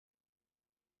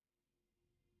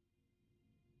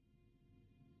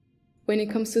When it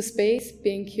comes to space,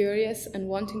 being curious and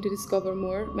wanting to discover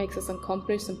more makes us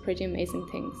accomplish some pretty amazing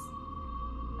things.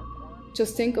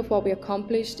 Just think of what we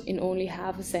accomplished in only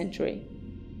half a century.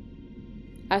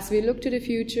 As we look to the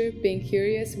future, being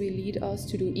curious will lead us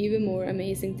to do even more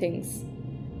amazing things.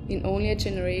 In only a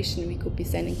generation, we could be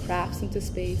sending crafts into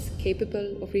space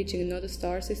capable of reaching another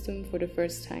star system for the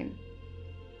first time.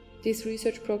 This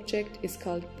research project is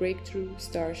called Breakthrough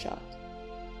Starshot.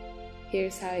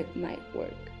 Here's how it might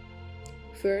work.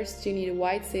 First, you need a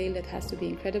white sail that has to be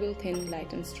incredibly thin,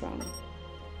 light and strong.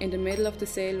 In the middle of the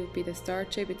sail would be the star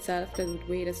chip itself that would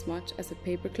weigh as much as a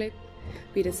paperclip,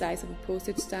 be the size of a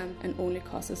postage stamp and only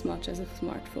cost as much as a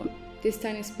smartphone. This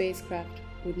tiny spacecraft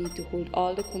would need to hold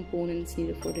all the components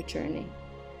needed for the journey.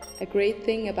 A great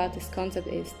thing about this concept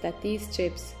is that these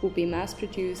chips would be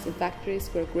mass-produced in factories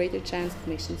for a greater chance of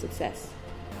mission success.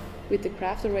 With the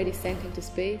craft already sent into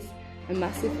space, a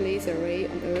massive laser array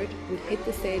on Earth would hit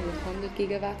the sail with 100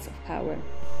 gigawatts of power,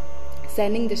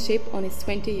 sending the ship on its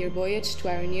 20-year voyage to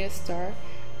our nearest star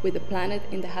with the planet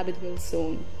in the habitable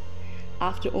zone.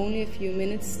 After only a few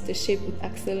minutes, the ship would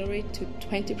accelerate to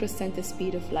 20% the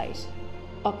speed of light.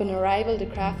 Upon arrival, the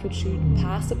craft would shoot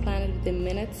past the planet within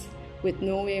minutes with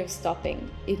no way of stopping.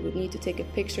 It would need to take a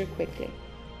picture quickly.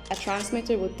 A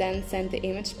transmitter would then send the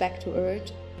image back to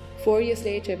Earth. 4 years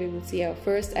later, we would see our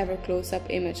first ever close-up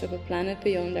image of a planet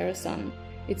beyond our sun.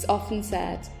 It's often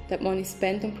said that money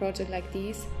spent on projects like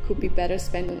these could be better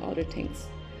spent on other things.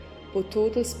 But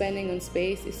total spending on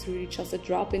space is really just a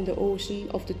drop in the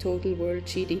ocean of the total world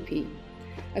GDP.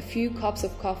 A few cups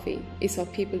of coffee is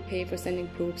what people pay for sending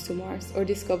probes to Mars or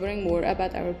discovering more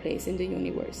about our place in the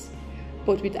universe.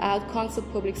 But without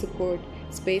constant public support,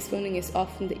 space funding is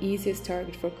often the easiest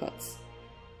target for cuts.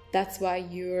 That's why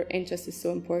your interest is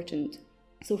so important.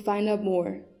 So find out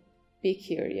more. Be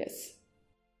curious.